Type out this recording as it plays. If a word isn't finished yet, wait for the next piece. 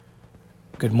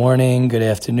Good morning, good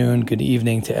afternoon, good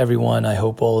evening to everyone. I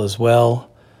hope all is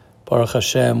well. Baruch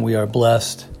Hashem, we are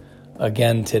blessed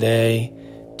again today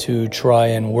to try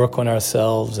and work on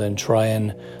ourselves and try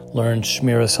and learn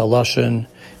Shmiras Halashon,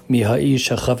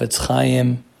 Miha'ish HaChavetz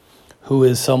Chaim, who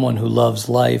is someone who loves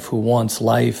life, who wants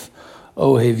life,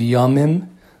 Ohev Yamim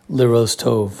Liros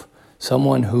Tov,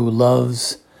 someone who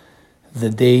loves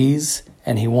the days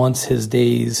and he wants his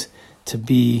days to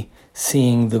be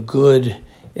seeing the good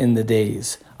in the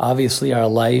days. Obviously, our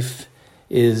life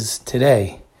is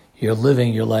today. You're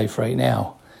living your life right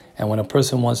now. And when a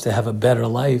person wants to have a better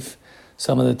life,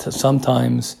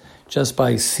 sometimes just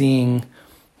by seeing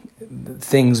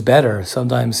things better,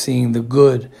 sometimes seeing the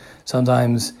good,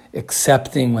 sometimes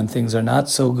accepting when things are not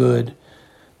so good,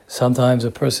 sometimes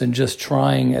a person just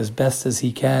trying as best as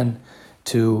he can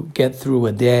to get through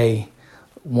a day,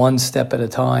 one step at a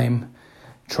time,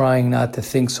 trying not to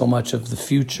think so much of the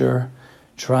future,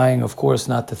 trying, of course,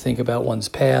 not to think about one's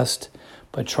past,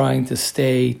 but trying to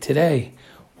stay today.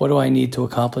 What do I need to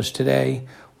accomplish today?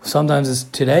 Sometimes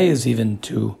today is even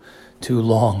too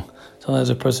long. Sometimes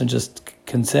a person just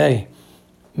can say,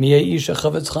 Miha'ish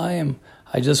HaChavetz Chaim,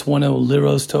 I just want to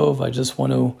liros tov, I just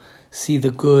want to see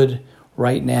the good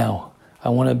right now. I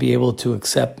want to be able to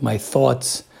accept my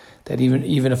thoughts, that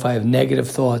even if I have negative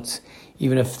thoughts,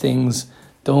 even if things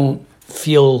don't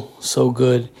feel so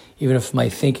good, even if my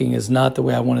thinking is not the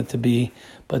way I want it to be,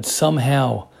 but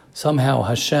somehow,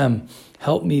 Hashem,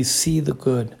 help me see the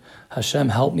good. Hashem,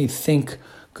 help me think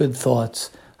good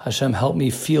thoughts. Hashem, help me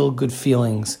feel good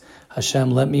feelings. Hashem,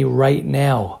 let me right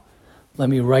now,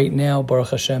 Baruch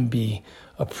Hashem, be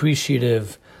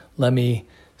appreciative. Let me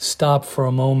stop for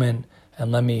a moment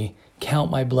and let me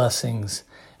count my blessings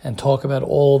and talk about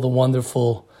all the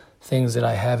wonderful things that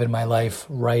I have in my life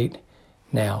right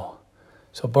now.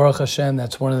 So Baruch Hashem,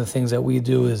 that's one of the things that we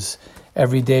do is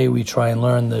every day we try and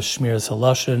learn the Shmiras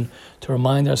Halashon to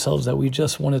remind ourselves that we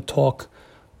just want to talk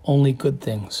only good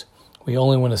things. We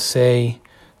only want to say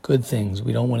good things.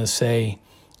 We don't want to say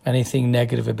anything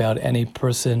negative about any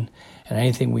person and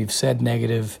anything we've said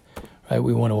negative, right?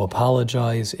 We want to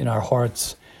apologize in our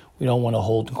hearts. We don't want to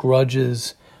hold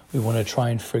grudges. We want to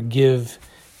try and forgive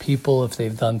people if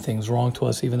they've done things wrong to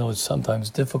us, even though it's sometimes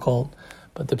difficult.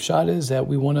 But the pshat is that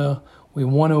we want to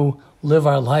live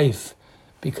our life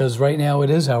because right now it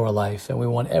is our life, and we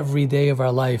want every day of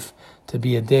our life to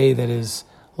be a day that is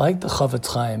like the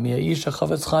Chavetz Chaim, Miha'ish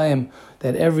HaChavetz Chaim,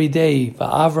 that every day,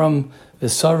 Va'avram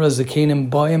v'Sara zakenim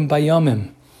ba'im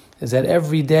bayamim, is that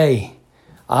every day,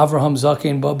 Avraham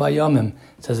zaken ba bayamim,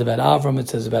 it says about Avram, it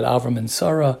says about Avram and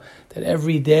Sarah, that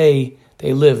every day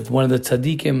they lived. One of the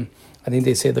tzaddikim, I think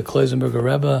they say the Kloisenberger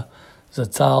Rebbe,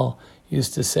 Zatzal,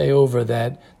 used to say over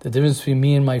that the difference between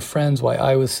me and my friends, why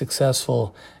I was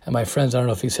successful, and my friends, I don't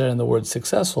know if he said it in the word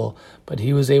successful, but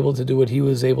he was able to do what he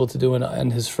was able to do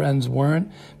and his friends weren't,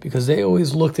 because they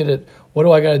always looked at it, what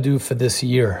do I got to do for this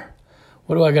year?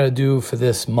 What do I got to do for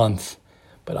this month?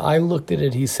 But I looked at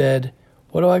it, he said,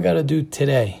 what do I got to do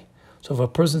today? So if a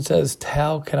person says,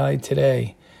 how can I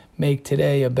today make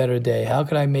today a better day? How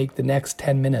can I make the next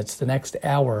 10 minutes, the next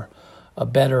hour, a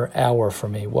better hour for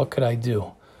me? What could I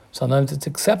do? Sometimes it's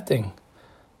accepting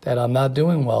that I'm not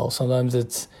doing well. Sometimes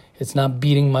it's not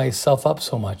beating myself up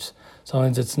so much.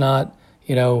 Sometimes it's not,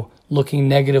 looking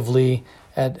negatively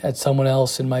at someone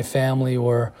else in my family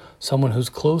or someone who's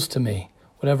close to me,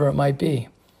 whatever it might be.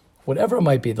 Whatever it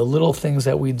might be, the little things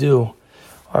that we do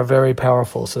are very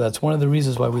powerful. So that's one of the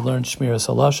reasons why we learn Shmiras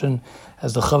Halashon,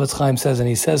 as the Chavetz Chaim says, and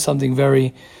he says something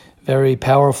very, very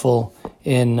powerful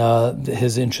in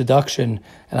his introduction,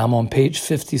 and I'm on page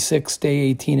 56, day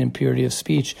 18 in Purity of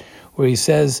Speech, where he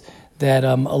says that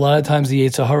a lot of times the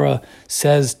Yetzer Hara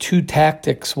says two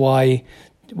tactics why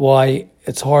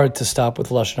it's hard to stop with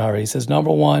Lashon Hara. He says,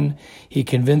 number one, he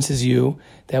convinces you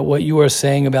that what you are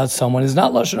saying about someone is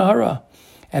not Lashon Hara,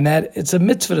 and that it's a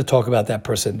mitzvah to talk about that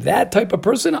person. That type of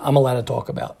person, I'm allowed to talk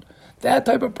about. That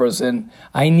type of person,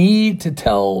 I need to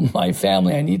tell my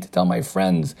family, I need to tell my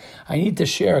friends, I need to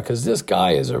share, because this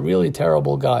guy is a really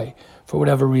terrible guy for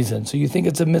whatever reason. So you think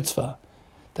it's a mitzvah.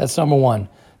 That's number one.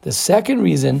 The second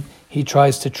reason, he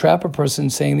tries to trap a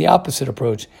person saying the opposite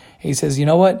approach. He says, you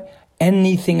know what?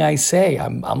 Anything I say,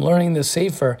 I'm learning this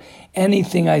sefer,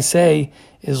 anything I say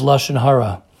is Lashon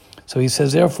Hara. So he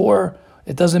says, therefore,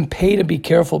 it doesn't pay to be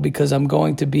careful because I'm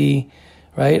going to be,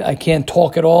 right? I can't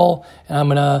talk at all,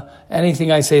 and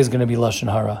anything I say is going to be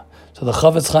Lashon Hara. So the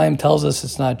Chavetz Chaim tells us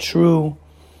it's not true.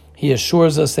 He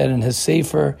assures us that in his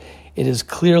sefer, it is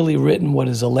clearly written what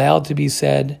is allowed to be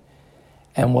said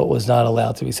and what was not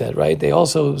allowed to be said, right? They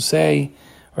also say,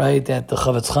 right, that the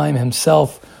Chavetz Chaim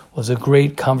himself was a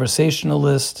great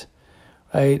conversationalist,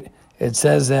 right? It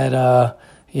says that,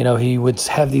 he would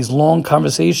have these long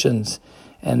conversations,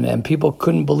 and people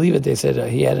couldn't believe it. They said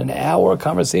he had an hour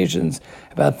conversations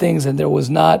about things, and there was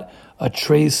not a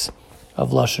trace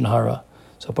of Lashon Hara.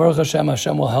 So Baruch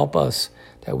Hashem will help us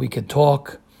that we could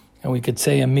talk, and we could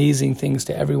say amazing things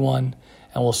to everyone,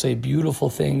 and we'll say beautiful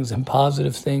things and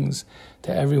positive things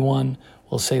to everyone.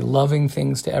 We'll say loving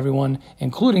things to everyone,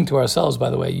 including to ourselves, by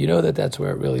the way. You know that's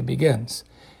where it really begins.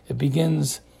 It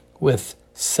begins with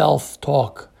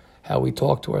self-talk. How we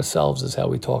talk to ourselves is how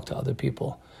we talk to other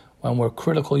people. When we're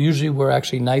critical, usually we're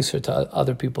actually nicer to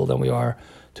other people than we are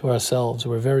to ourselves.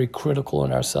 We're very critical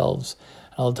in ourselves.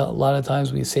 A lot of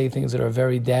times we say things that are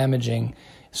very damaging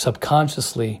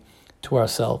subconsciously to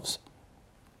ourselves.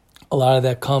 A lot of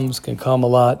that can come a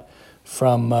lot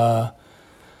from I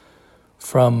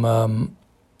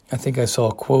think I saw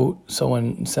a quote,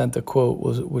 someone sent a quote,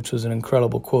 which was an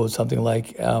incredible quote, something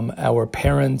like, our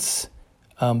parents'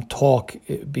 talk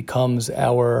becomes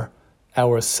our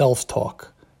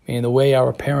self-talk. Meaning the way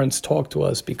our parents talk to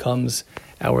us becomes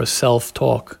our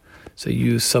self-talk. So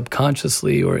you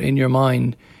subconsciously or in your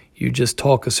mind, you just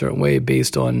talk a certain way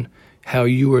based on how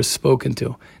you were spoken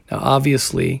to. Now,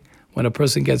 obviously, when a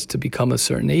person gets to become a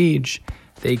certain age,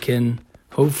 they can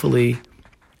hopefully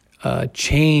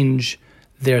change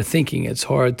their thinking. It's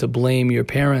hard to blame your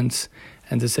parents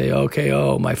and to say,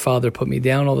 my father put me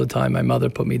down all the time, my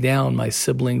mother put me down, my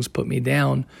siblings put me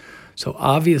down. So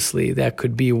obviously that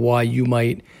could be why you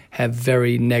might have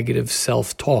very negative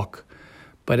self-talk.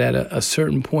 But at a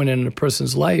certain point in a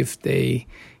person's life, they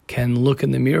can look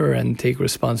in the mirror and take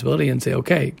responsibility and say,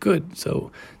 okay, good.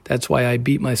 So that's why I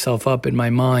beat myself up in my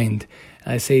mind.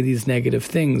 And I say these negative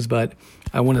things, but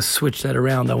I want to switch that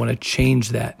around. I want to change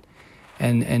that.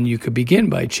 And you could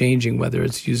begin by changing, whether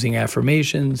it's using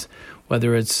affirmations,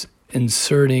 whether it's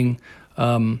inserting,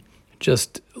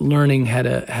 just learning how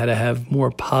to have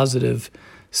more positive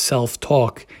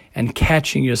self-talk and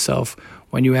catching yourself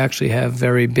when you actually have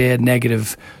very bad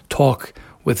negative talk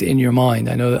within your mind.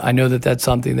 I know that that's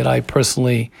something that I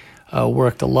personally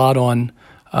worked a lot on,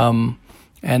 and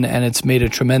it's made a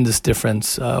tremendous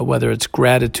difference, whether it's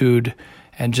gratitude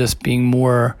and just being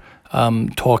more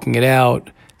talking it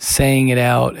out, saying it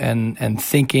out, and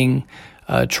thinking,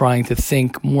 trying to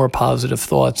think more positive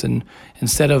thoughts. And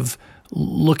instead of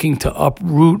looking to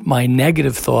uproot my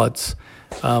negative thoughts,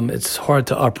 it's hard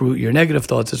to uproot your negative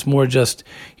thoughts. It's more just,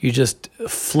 you just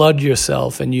flood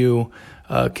yourself and you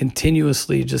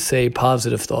continuously just say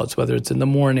positive thoughts, whether it's in the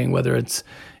morning, whether it's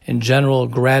in general.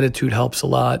 Gratitude helps a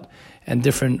lot, and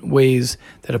different ways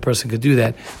that a person could do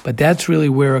that. But that's really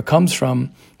where it comes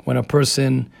from when a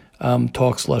person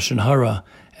talks Lashon Hara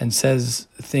and says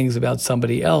things about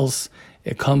somebody else.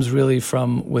 It comes really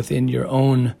from within your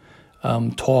own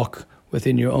talk,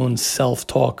 within your own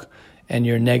self-talk, and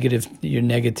your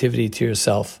negativity to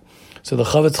yourself. So the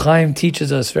Chavetz Chaim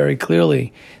teaches us very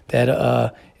clearly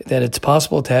that it's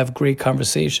possible to have great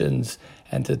conversations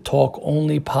and to talk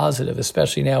only positive,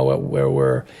 especially now where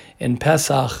we're in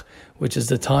Pesach, which is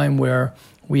the time where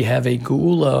we have a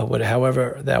geula,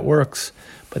 however that works.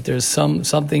 But there's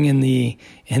something in the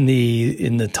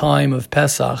time of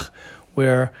Pesach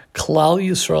where Klal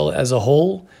Yisrael as a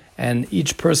whole and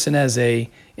each person as a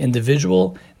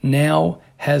individual now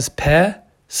has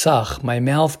Pesach. My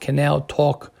mouth can now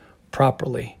talk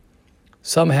properly.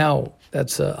 Somehow,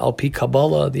 that's Al Pi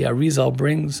Kabbalah, the Arizal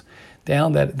brings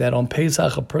down that on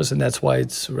Pesach, a person, that's why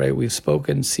it's, right, we've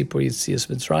spoken, Sipur Yitzias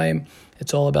Mitzrayim,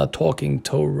 it's all about talking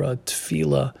Torah,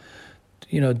 Tefillah,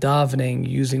 davening,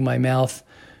 using my mouth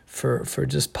for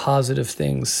just positive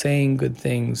things, saying good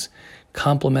things,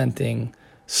 complimenting,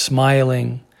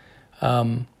 smiling,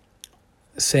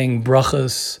 saying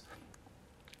brachas,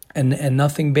 and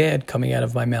nothing bad coming out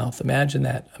of my mouth. Imagine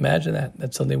that.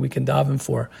 That's something we can daven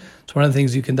for. It's one of the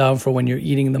things you can daven for when you're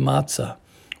eating the matzah.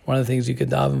 One of the things you can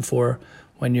daven for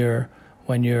when you're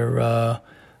saying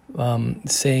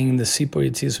the Sipur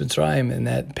Yitzias Mitzrayim and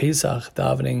that Pesach,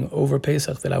 davening over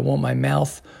Pesach, that I want my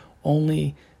mouth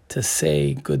only to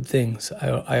say good things.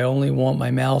 I only want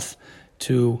my mouth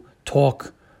to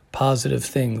talk positive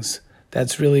things.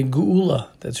 That's really geula.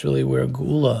 That's really where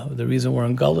geula, the reason we're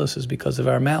in Galus is because of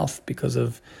our mouth, because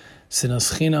of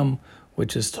sinas chinam,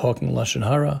 which is talking Lashon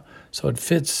Hara. So it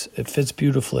fits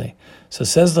beautifully. So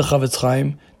says the Chavetz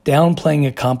Chaim, downplaying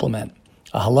a compliment.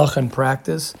 A halacha in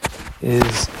practice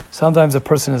is sometimes a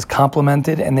person is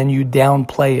complimented and then you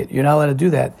downplay it. You're not allowed to do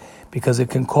that because it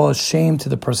can cause shame to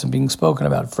the person being spoken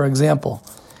about. For example,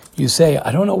 you say,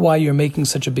 I don't know why you're making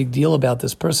such a big deal about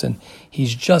this person.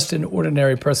 He's just an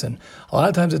ordinary person. A lot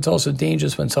of times it's also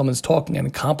dangerous when someone's talking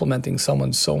and complimenting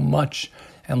someone so much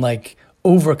and like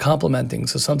over complimenting.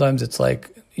 So sometimes it's like,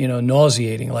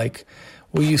 nauseating. Like,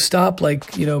 will you stop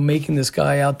making this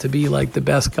guy out to be like the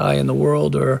best guy in the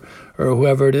world or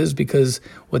whoever it is? Because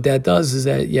what that does is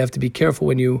that you have to be careful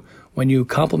when you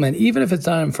compliment, even if it's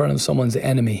not in front of someone's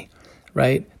enemy,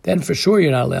 right? Then for sure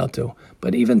you're not allowed to.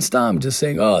 But even Stam, just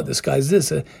saying, oh, this guy's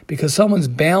this, because someone's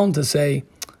bound to say,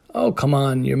 oh, come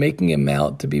on, you're making him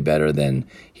out to be better than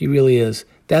he really is.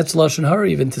 That's Lashon Hara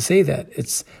even to say that.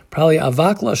 It's probably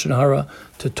Avak Lashon Hara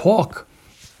to talk,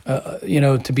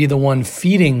 to be the one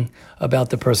feeding about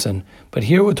the person. But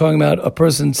here we're talking about a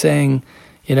person saying,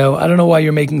 I don't know why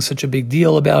you're making such a big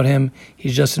deal about him.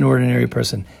 He's just an ordinary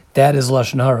person. That is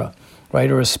Lashon Hara,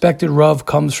 right? A respected Rav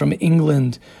comes from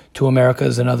England to America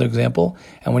is another example.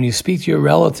 And when you speak to your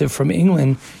relative from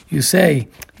England, you say,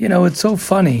 it's so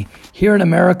funny. Here in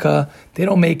America, they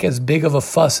don't make as big of a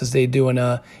fuss as they do in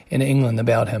England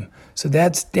about him. So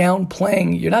that's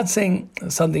downplaying. You're not saying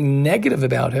something negative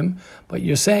about him, but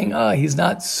you're saying, he's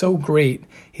not so great.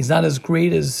 He's not as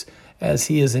great as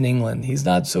he is in England. He's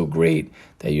not so great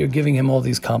that you're giving him all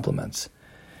these compliments.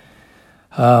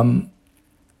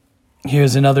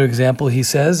 Here's another example. He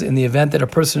says, in the event that a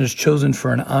person is chosen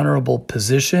for an honorable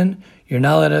position, you're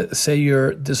not allowed to say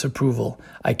your disapproval.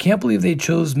 I can't believe they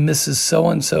chose Mrs.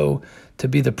 So-and-so to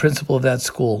be the principal of that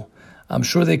school. I'm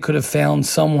sure they could have found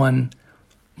someone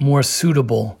more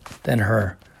suitable than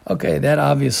her. Okay, that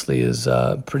obviously is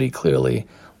pretty clearly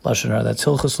Lashon Hara. That's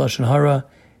Hilchos Lashon Hara,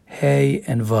 Hey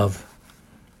and Vav.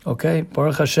 Okay,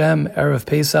 Baruch Hashem, Erev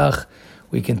Pesach,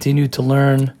 we continue to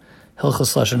learn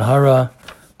Hilchos Lashon Hara.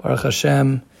 Baruch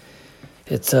Hashem,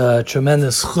 it's a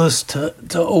tremendous chus to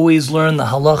always learn the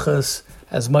halachas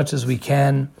as much as we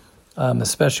can,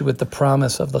 especially with the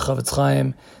promise of the Chavetz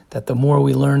Chaim, that the more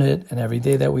we learn it, and every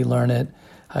day that we learn it,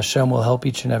 Hashem will help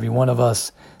each and every one of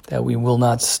us, that we will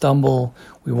not stumble,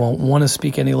 we won't want to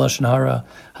speak any Lashon Hara.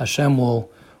 Hashem will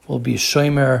be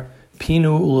shomer,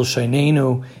 pinu ul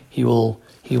shaynenu. He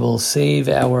will save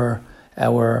our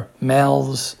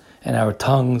mouths and our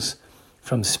tongues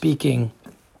from speaking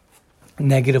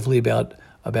negatively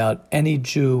about any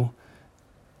Jew,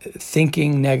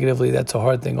 thinking negatively. That's a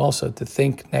hard thing also, to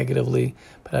think negatively.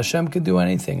 But Hashem can do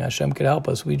anything. Hashem can help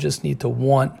us. We just need to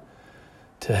want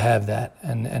to have that.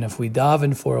 And if we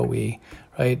daven for it,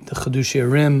 right, the Chedushei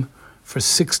Arim for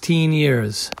 16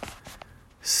 years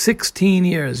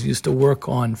used to work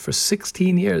on, for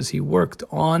 16 years he worked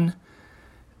on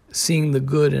seeing the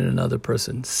good in another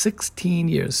person. 16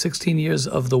 years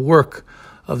of the work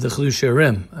of the Chedushei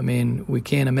Arim. I mean, we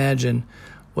can't imagine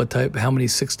how many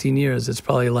 16 years. It's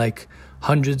probably like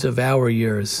hundreds of hour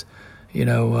years,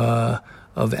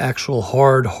 of actual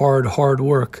hard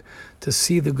work to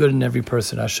see the good in every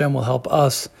person. Hashem will help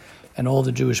us and all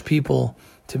the Jewish people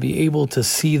to be able to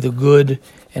see the good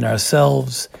in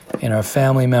ourselves, in our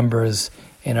family members,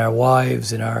 in our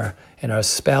wives, in our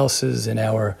spouses, in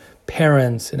our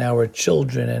parents, in our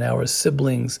children, in our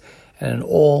siblings, and in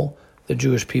all the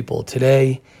Jewish people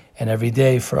today and every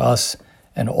day for us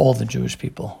and all the Jewish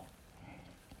people.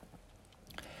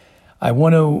 I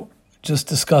want to just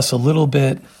discuss a little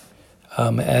bit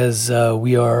as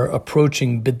we are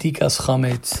approaching Bedikas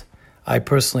Chametz. I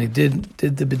personally did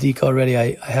the Bedika already.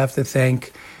 I have to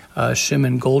thank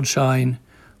Shimon Goldshine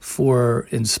for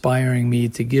inspiring me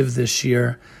to give this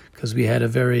year, because we had a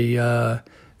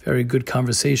very good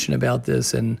conversation about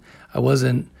this, and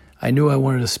I knew I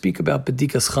wanted to speak about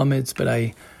Bedikas Chametz, but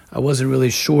I wasn't really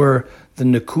sure the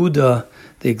Nakuda,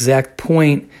 the exact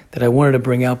point that I wanted to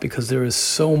bring out, because there is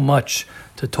so much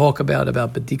to talk about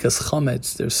Bedikas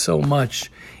Chametz. There's so much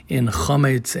in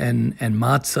Chametz and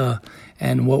Matzah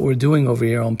and what we're doing over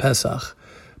here on Pesach.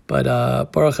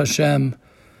 But Baruch Hashem,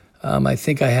 I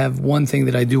think I have one thing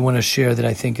that I do want to share that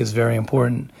I think is very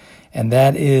important, and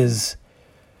that is,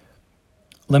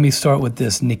 let me start with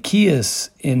this. Nikias,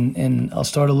 I'll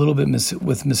start a little bit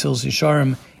with Mesilas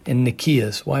Yesharim in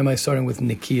Nikias. Why am I starting with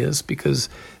Nikias? Because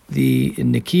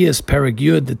in Nikias, Perek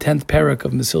Yud, the 10th Perek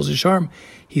of Mesilas Yesharim,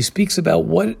 he speaks about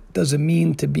what does it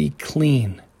mean to be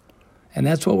clean. And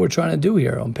that's what we're trying to do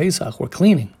here on Pesach. We're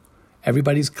cleaning.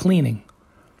 Everybody's cleaning.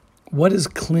 What is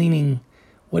cleaning?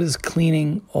 What is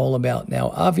cleaning all about?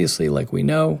 Now, obviously, like we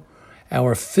know,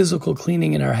 our physical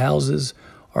cleaning in our houses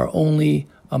are only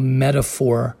a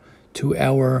metaphor to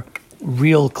our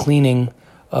real cleaning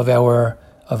of our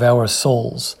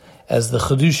souls. As the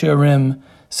Chedushei Arim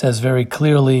says very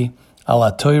clearly,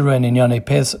 Ala Torah and Inyane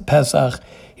Pesach,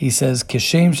 he says,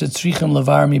 Keshem shetzrichim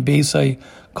levar mi beisai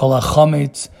kol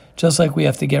hachametz, just like we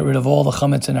have to get rid of all the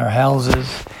chametz in our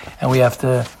houses, and we have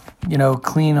to,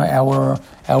 clean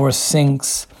our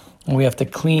sinks, and we have to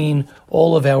clean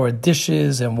all of our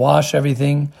dishes and wash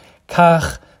everything.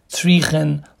 Kach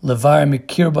tzrichen levar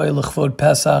mikir bay lechvod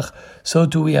Pesach. So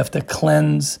too we have to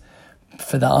cleanse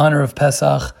for the honor of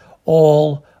Pesach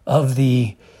all of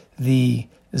the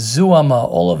zuama,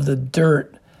 all of the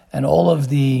dirt and all of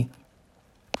the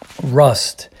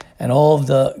rust and all of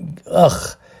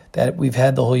the that we've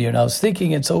had the whole year. And I was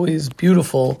thinking it's always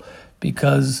beautiful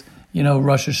because,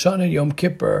 Rosh Hashanah, Yom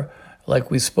Kippur, like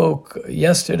we spoke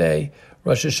yesterday,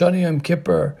 Rosh Hashanah, Yom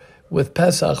Kippur with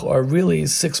Pesach are really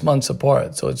 6 months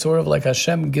apart. So it's sort of like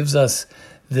Hashem gives us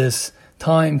this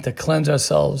time to cleanse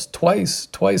ourselves twice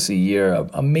a year,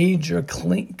 a major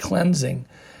cleansing,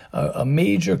 a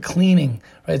major cleaning,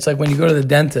 right? It's like when you go to the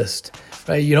dentist,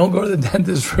 right? You don't go to the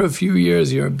dentist for a few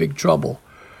years, you're in big trouble,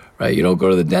 right? You don't go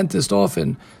to the dentist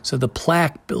often, so the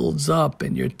plaque builds up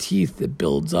and your teeth, it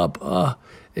builds up.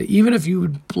 Even if you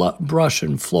brush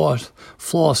and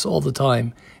floss all the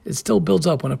time, it still builds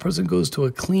up. When a person goes to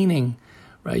a cleaning,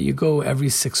 right, you go every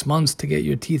 6 months to get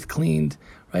your teeth cleaned,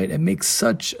 right? It makes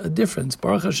such a difference.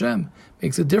 Baruch Hashem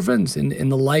makes a difference in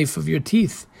the life of your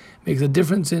teeth. Makes a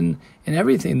difference in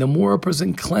everything. The more a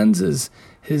person cleanses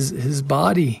his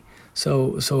body,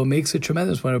 so it makes a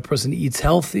tremendous. When a person eats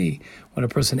healthy, when a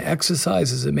person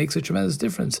exercises, it makes a tremendous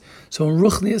difference. So in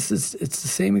Ruchnius, it's the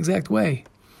same exact way.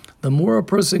 The more a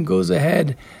person goes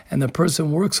ahead and the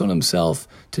person works on himself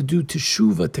to do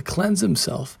teshuvah, to cleanse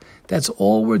himself, that's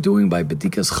all we're doing by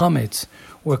Bedikas Chametz.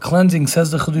 We're cleansing,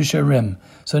 says the Chidush Rim.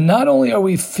 So not only are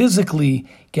we physically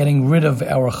getting rid of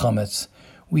our chametz,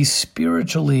 we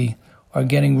spiritually are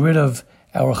getting rid of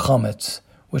our chametz,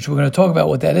 which we're going to talk about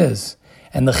what that is.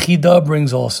 And the Chida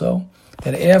brings also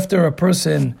that after a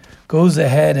person goes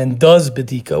ahead and does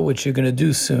Bedika, which you're going to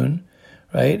do soon,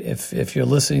 right? If you're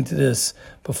listening to this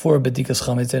before Bedikas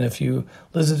Chametz, and if you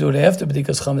listen to it after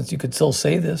Bedikas Chametz, you could still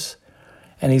say this.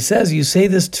 And he says, you say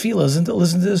this tefillah, listen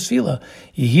to this tefillah.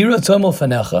 Yehira tzomel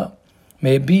fanecha,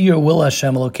 may it be your will,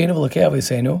 Hashem, Elokeinu v'Elokei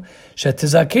Aviseinu,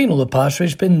 shetizakenu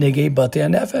lepashresh ben nigei batei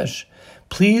hanefesh.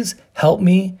 Please help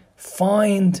me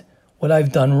find what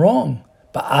I've done wrong.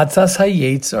 Ba'atzas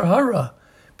hayetzer hara,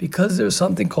 because there's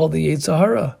something called the yetzer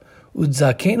hara.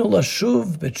 Udzakenu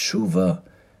lashuv b'tshuva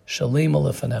shalema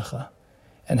lefanecha,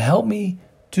 and help me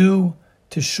do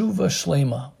teshuva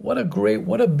shlema. What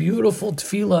a beautiful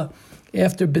tefillah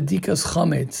after Bedikas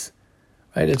Chametz.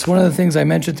 Right, it's one of the things I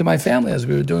mentioned to my family as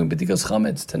we were doing Bedikas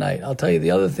Chametz tonight. I'll tell you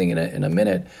the other thing in a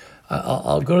minute.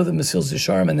 I'll go to the Mesilas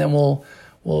Yesharim and then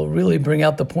we'll really bring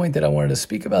out the point that I wanted to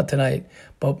speak about tonight.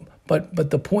 But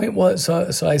the point was,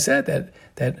 so I said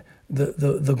that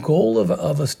the goal of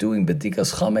us doing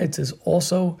Bedikas Chametz is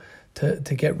also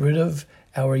to get rid of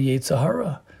our Yetzer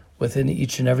Hara within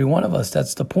each and every one of us.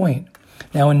 That's the point.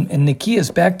 Now in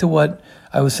Nikias, back to what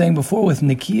I was saying before with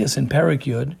Nikias and Perek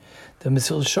Yud, the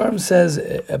Mesilas Yesharim says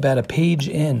about a page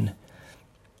in,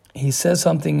 he says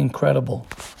something incredible.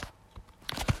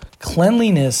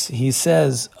 Cleanliness, he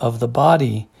says, of the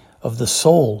body, of the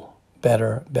soul,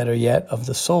 better yet, of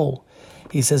the soul.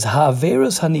 He says,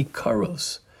 ha'averos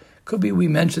hanikaros. Could be we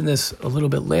mentioned this a little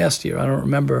bit last year. I don't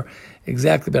remember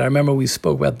exactly, but I remember we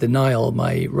spoke about denial.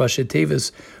 My Rashi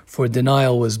Tevis for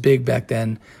denial was big back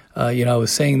then. I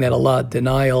was saying that a lot.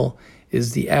 Denial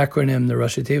is the acronym. The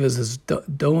Rashi Tevis is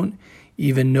don't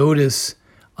even notice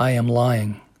I am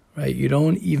lying. Right? You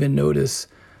don't even notice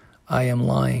I am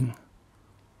lying.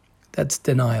 That's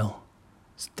denial.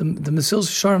 The Mesilas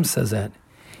Yesharim says that.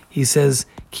 He says,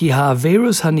 Ki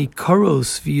ha'averos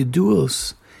hanikaros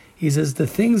v'yiduos. He says, the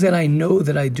things that I know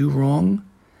that I do wrong,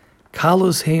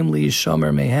 kalos heim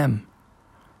liyishamer mehem.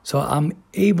 So I'm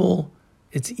able,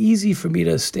 it's easy for me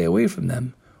to stay away from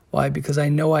them. Why? Because I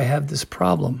know I have this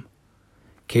problem.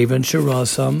 Kevan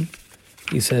shirasam,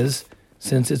 he says,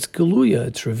 since it's geluya,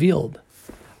 it's revealed.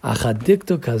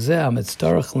 Achadikto kazeh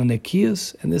amitzdarach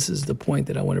l'nekias, and this is the point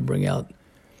that I want to bring out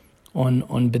on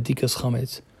Bedikas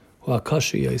Chametz,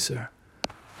 hu'akasha yaser,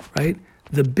 right?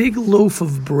 The big loaf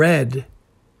of bread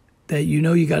that you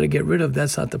know you got to get rid of,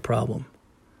 that's not the problem.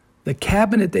 The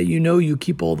cabinet that you know you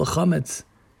keep all the chametz,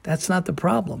 that's not the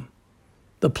problem.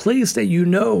 The place that you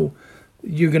know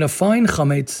you're going to find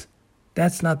chametz,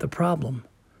 that's not the problem.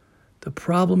 The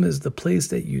problem is the place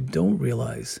that you don't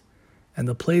realize, and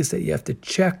the place that you have to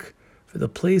check for the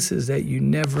places that you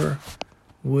never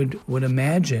would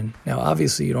imagine. Now,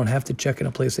 obviously, you don't have to check in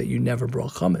a place that you never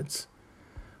brought chametz,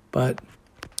 but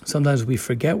sometimes we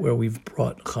forget where we've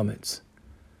brought chametz.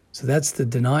 So that's the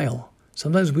denial.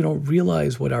 Sometimes we don't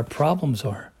realize what our problems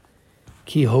are.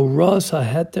 Ki horas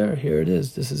haheter, here it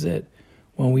is, this is it.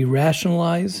 When we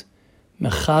rationalize,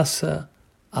 mechasa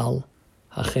al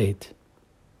hachet.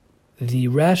 The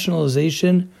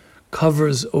rationalization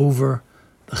covers over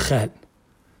the chet.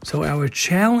 So our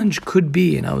challenge could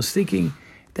be, and I was thinking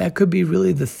that could be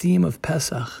really the theme of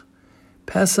Pesach.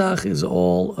 Pesach is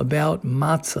all about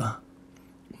matzah.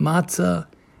 Matzah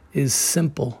is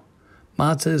simple.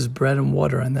 Matzah is bread and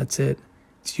water, and that's it.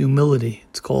 It's humility.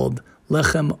 It's called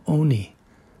lechem oni,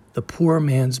 the poor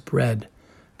man's bread,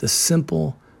 the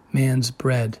simple man's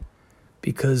bread,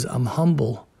 because I'm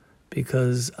humble,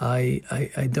 because I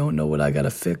don't know what I got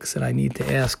to fix, and I need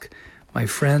to ask my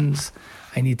friends,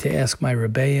 I need to ask my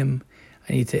rebbeim,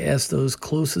 I need to ask those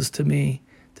closest to me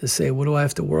to say, what do I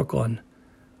have to work on?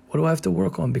 What do I have to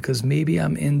work on? Because maybe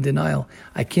I'm in denial.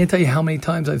 I can't tell you how many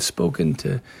times I've spoken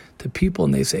to people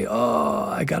and they say, oh,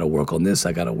 I got to work on this,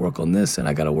 I got to work on this, and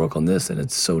I got to work on this, and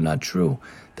it's so not true.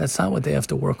 That's not what they have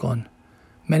to work on.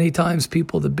 Many times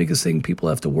the biggest thing people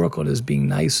have to work on is being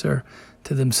nicer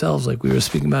to themselves, like we were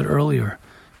speaking about earlier.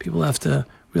 People have to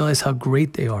realize how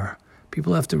great they are.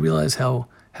 People have to realize how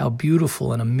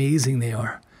beautiful and amazing they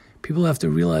are. People have to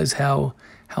realize how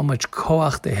much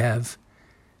koach they have.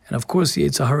 And of course, the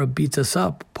Yetzer Hara beats us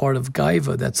up. Part of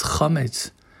Gaiva, that's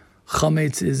chametz.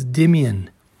 Chametz is dimion.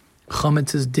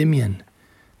 Chametz is dimion.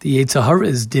 The Yetzer Hara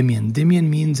is dimion. Dimion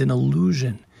means an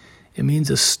illusion. It means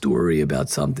a story about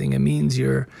something. It means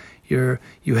you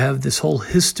have this whole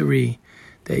history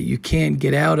that you can't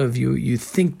get out of. You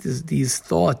think these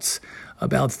thoughts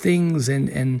about things,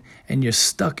 and you're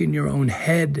stuck in your own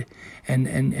head,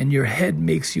 and your head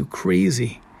makes you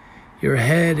crazy. Your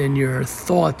head and your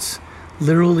thoughts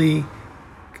literally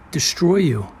destroy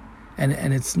you,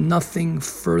 and it's nothing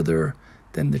further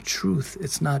than the truth.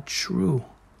 It's not true.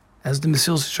 As the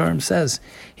Mesilas Yesharim says,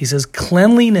 he says,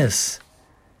 cleanliness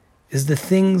is the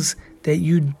things that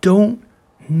you don't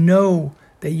know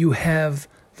that you have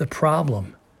the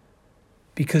problem,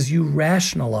 because you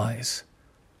rationalize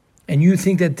and you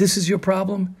think that this is your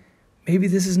problem. Maybe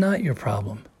this is not your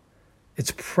problem.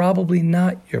 It's probably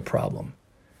not your problem.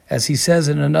 As he says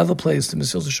in another place, the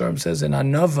Mesilas Yesharim says in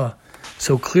Anava,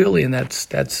 so clearly, and that's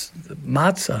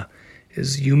matzah,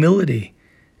 is humility.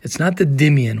 It's not the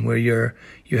dimion where you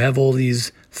have all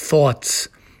these thoughts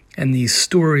and these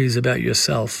stories about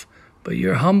yourself, but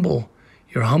you're humble.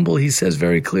 You're humble, he says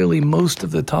very clearly, most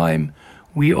of the time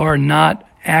we are not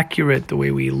accurate the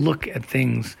way we look at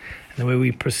things and the way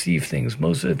we perceive things.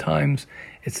 Most of the times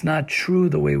it's not true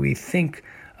the way we think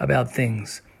about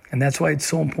things. And that's why it's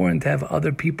so important to have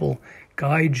other people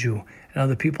guide you and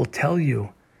other people tell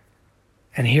you.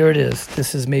 And here it is.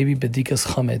 This is maybe Bedikas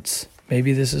Chametz.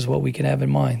 Maybe this is what we can have in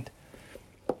mind.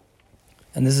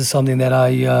 And this is something that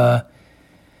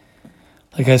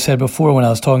like I said before, when I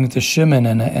was talking to Shimon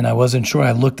and I wasn't sure,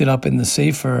 I looked it up in the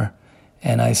Sefer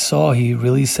and I saw he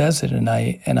really says it. And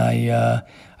I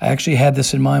actually had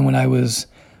this in mind when I was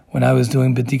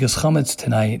doing Bedikas Chametz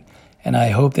tonight, and I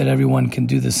hope that everyone can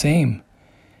do the same.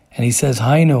 And he says,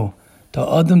 Hainu, the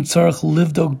Adam tzarich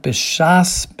livdog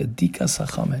b'shas bedikas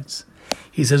hachametz.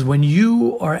 He says, when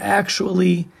you're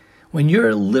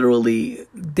literally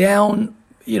down,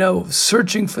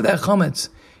 searching for that chametz,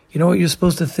 you know what you're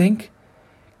supposed to think?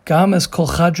 Gam es kol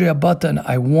chadri abatan,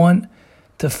 I want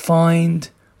to find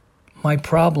my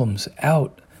problems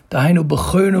out. Dahainu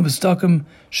b'choynu b'stakim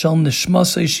shel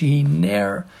nishmasei shehi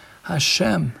ner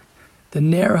Hashem. The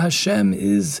ner Hashem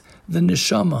is the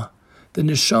neshama. The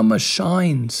neshama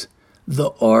shines. The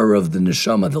or of the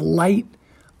neshama, the light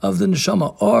of the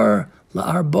neshama. Or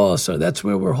la'ar ba'asar, that's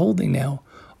where we're holding now.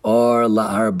 Or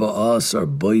la'ar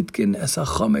ba'asar boitkin es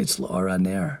hachametz la'ar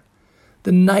haner.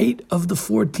 The night of the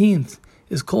 14th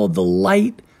is called the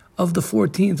light of the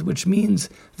 14th, which means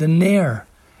the ner.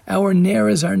 Our ner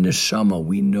is our neshama.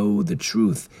 We know the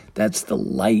truth. That's the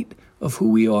light of who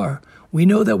we are. We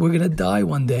know that we're going to die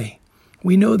one day.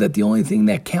 We know that the only thing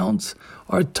that counts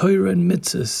are Torah and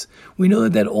mitzvahs. We know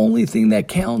that only thing that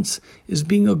counts is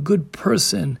being a good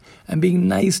person and being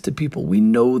nice to people. We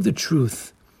know the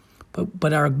truth.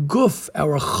 But our guf,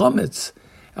 our chametz,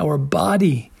 our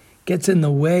body gets in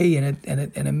the way, and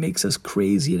it makes us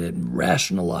crazy, and it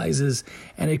rationalizes,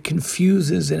 and it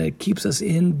confuses, and it keeps us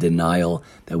in denial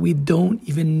that we don't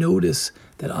even notice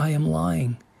that I am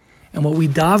lying. And what we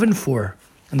daven for,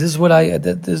 and this is what I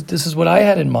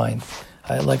had in mind.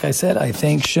 Like I said, I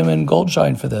thank Shimon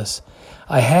Goldshine for this.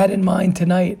 I had in mind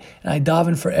tonight, and I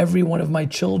daven for every one of my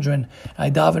children. I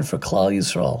daven for Klal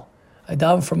Yisrael. I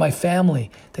daven for my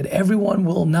family, that everyone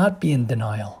will not be in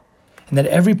denial, and that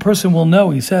every person will know.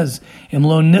 He says, "Im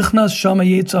lo nichnas shama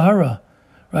Yetzer Hara,"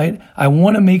 right? I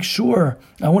want to make sure.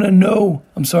 I want to know.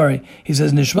 I'm sorry. He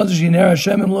says, "Nishmat shiner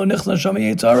Hashem im lo nichnas shama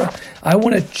Yetzer Hara." I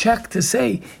want to check to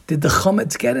say, did the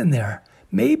chametz get in there?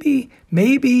 Maybe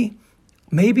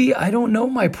I don't know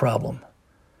my problem.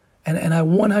 And I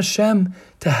want Hashem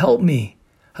to help me.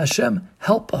 Hashem,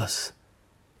 help us.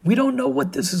 We don't know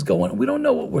what this is going on. We don't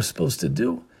know what we're supposed to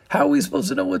do. How are we supposed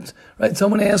to know what's right?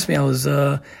 Someone asked me, I was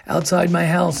outside my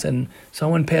house and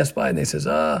someone passed by and they says,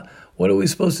 what are we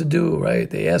supposed to do, right?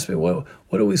 They asked me, what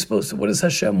does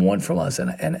Hashem want from us?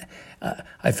 And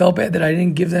I felt bad that I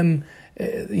didn't give them,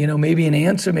 maybe an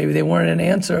answer. Maybe they weren't an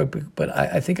answer, but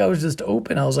I think I was just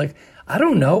open. I was like, I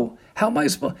don't know. How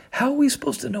are we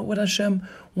supposed to know what Hashem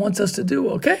wants us to do?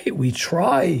 Okay, we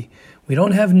try. We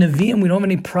don't have Nevi'im, we don't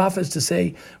have any prophets to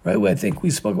say, right? I think we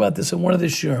spoke about this in one of the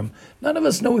Shurim. None of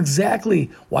us know exactly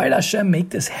why did Hashem make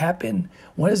this happen?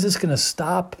 When is this going to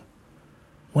stop?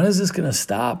 When is this going to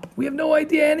stop? We have no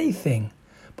idea anything.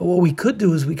 But what we could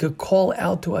do is we could call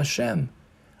out to Hashem.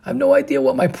 I have no idea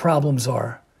what my problems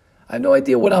are. I have no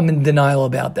idea what I'm in denial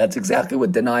about. That's exactly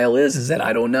what denial is that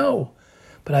I don't know.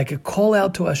 But I could call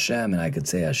out to Hashem and I could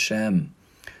say, Hashem,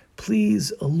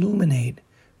 please illuminate.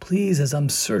 Please, as I'm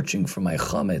searching for my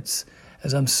chametz,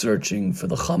 as I'm searching for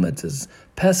the chametz, as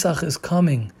Pesach is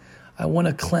coming, I want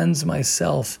to cleanse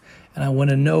myself and I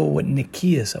want to know what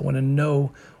nikiyas, I want to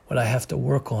know what I have to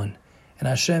work on. And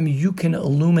Hashem, you can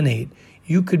illuminate.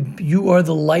 You are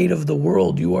the light of the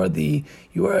world. You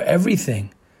are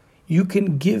everything. You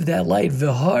can give that light.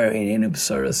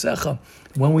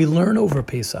 When we learn over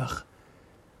Pesach,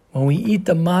 when we eat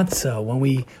the matzah, when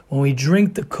we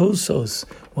drink the kosos,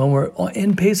 when we're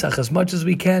in Pesach, as much as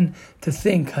we can, to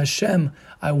think, Hashem,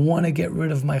 I want to get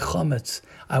rid of my chametz.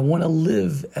 I want to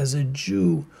live as a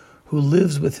Jew who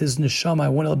lives with his neshama. I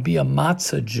want to be a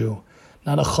matzah Jew,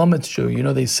 not a chametz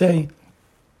Jew. They say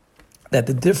that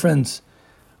the difference,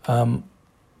 the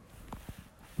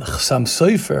Chassam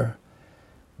Sofer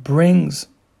brings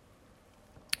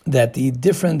that the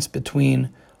difference between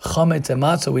chametz and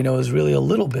matzah, we know, is really a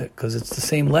little bit, because it's the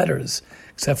same letters,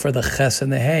 except for the ches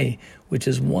and the hey, which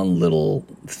is one little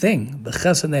thing. The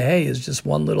ches and the hey is just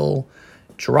one little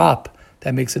drop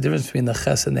that makes a difference between the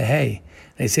ches and the hey.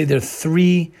 They say there are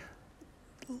three.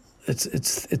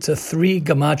 It's a 3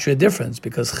 gematria difference,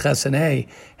 because ches and hey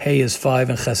is 5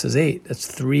 and ches is 8. That's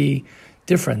 3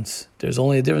 difference. There's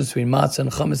only a difference between matzah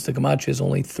and chametz. The gematria is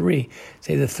only 3.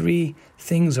 Say the 3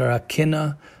 things are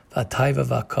akina, v'ataiva,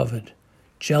 v'akavod.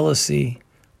 Jealousy,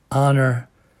 honor,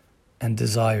 and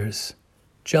desires.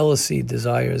 Jealousy,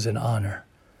 desires, and honor.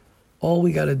 All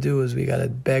we got to do is we got to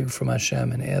beg from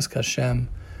Hashem and ask Hashem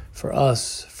for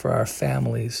us, for our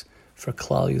families, for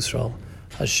Klal Yisrael.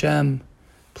 Hashem,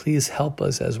 please help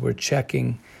us as we're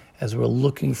checking, as we're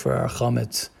looking for our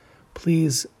chametz.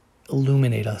 Please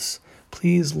illuminate us.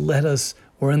 Please let us,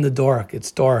 we're in the dark.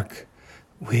 It's dark.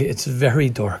 It's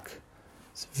very dark.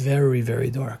 It's very,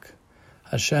 very dark.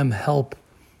 Hashem, help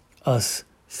us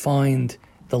find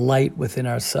the light within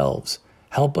ourselves.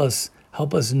 Help us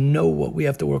know what we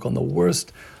have to work on. The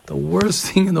worst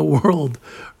thing in the world,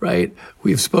 right?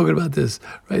 We've spoken about this,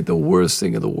 right? The worst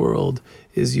thing in the world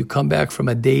is you come back from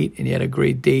a date and you had a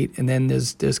great date, and then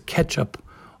there's ketchup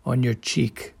on your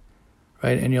cheek,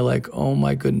 right? And you're like, oh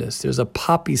my goodness, there's a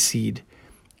poppy seed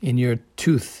in your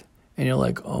tooth, and you're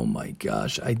like, oh my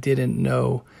gosh, I didn't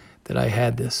know that I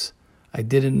had this. I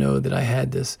didn't know that I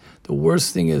had this. The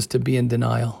worst thing is to be in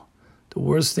denial. The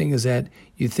worst thing is that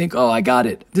you think, oh, I got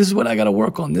it. This is what I got to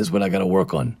work on. This is what I got to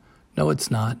work on. No,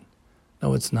 it's not.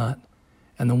 No, it's not.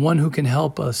 And the one who can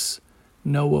help us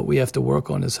know what we have to work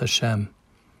on is Hashem,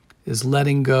 is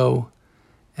letting go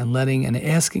and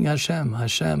asking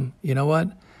Hashem, you know what?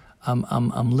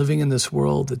 I'm living in this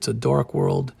world. It's a dark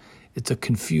world. It's a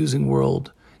confusing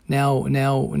world.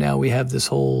 Now we have this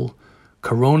whole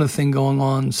Corona thing going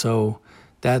on, so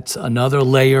that's another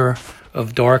layer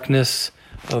of darkness,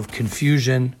 of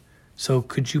confusion. So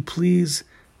could you please,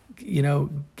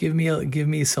 give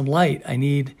me some light?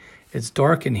 It's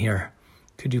dark in here.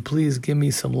 Could you please give me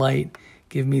some light?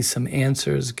 Give me some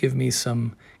answers. Give me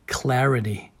some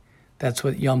clarity. That's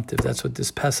what Yom Tov, that's what this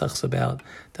Pesach's about.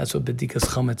 That's what Bedikas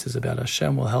Chametz is about.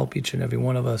 Hashem will help each and every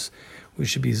one of us. We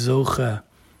should be zocha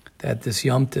that this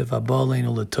Yom Tov, Abaleinu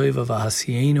L'Toiva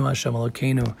V'Hasiyenu Hashem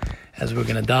Elokeinu, as we're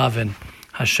going to daven,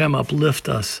 Hashem uplift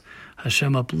us.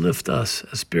 Hashem uplift us.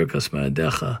 Aspirkas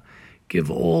Ma'adecha. Give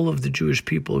all of the Jewish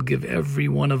people, give every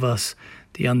one of us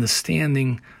the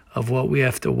understanding of what we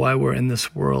have to, why we're in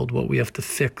this world, what we have to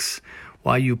fix,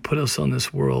 why you put us on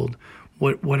this world,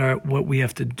 what we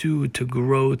have to do to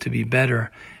grow, to be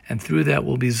better, and through that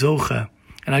we'll be zocha.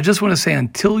 And I just want to say,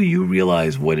 until you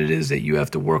realize what it is that you have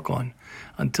to work on,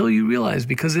 until you realize,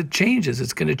 because it changes,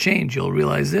 it's going to change. You'll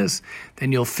realize this,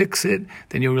 then you'll fix it,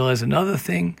 then you'll realize another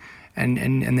thing, and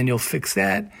then you'll fix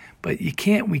that. But we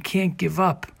can't give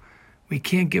up. We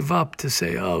can't give up to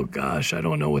say, oh gosh, I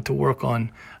don't know what to work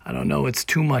on. I don't know, it's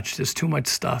too much, there's too much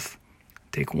stuff.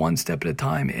 Take one step at a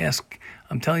time. Ask,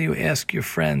 I'm telling you, ask your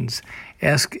friends.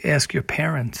 Ask your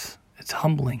parents. It's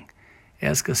humbling.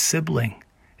 Ask a sibling.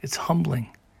 It's humbling.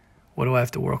 What do I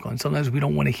have to work on? Sometimes we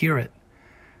don't want to hear it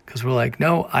because we're like,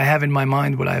 no, I have in my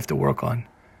mind what I have to work on.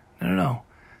 No.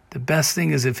 The best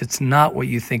thing is if it's not what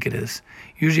you think it is.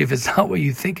 Usually if it's not what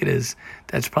you think it is,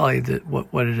 that's probably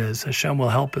what it is. Hashem will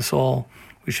help us all.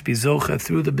 We should be zocha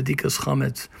through the bedikas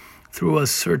chametz, through us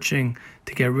searching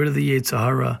to get rid of the Yetzer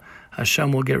Hara.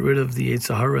 Hashem will get rid of the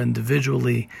Yetzer Hara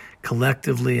individually,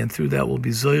 collectively, and through that we'll be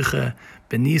zoicha.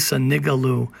 Benisan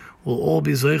nigalu, we'll all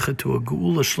be zoicha to a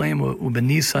geula shlema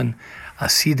ubenisan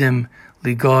asidim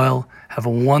ligoil. Have a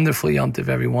wonderful Yom Tov,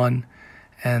 everyone,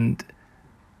 and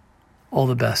all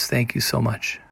the best. Thank you so much.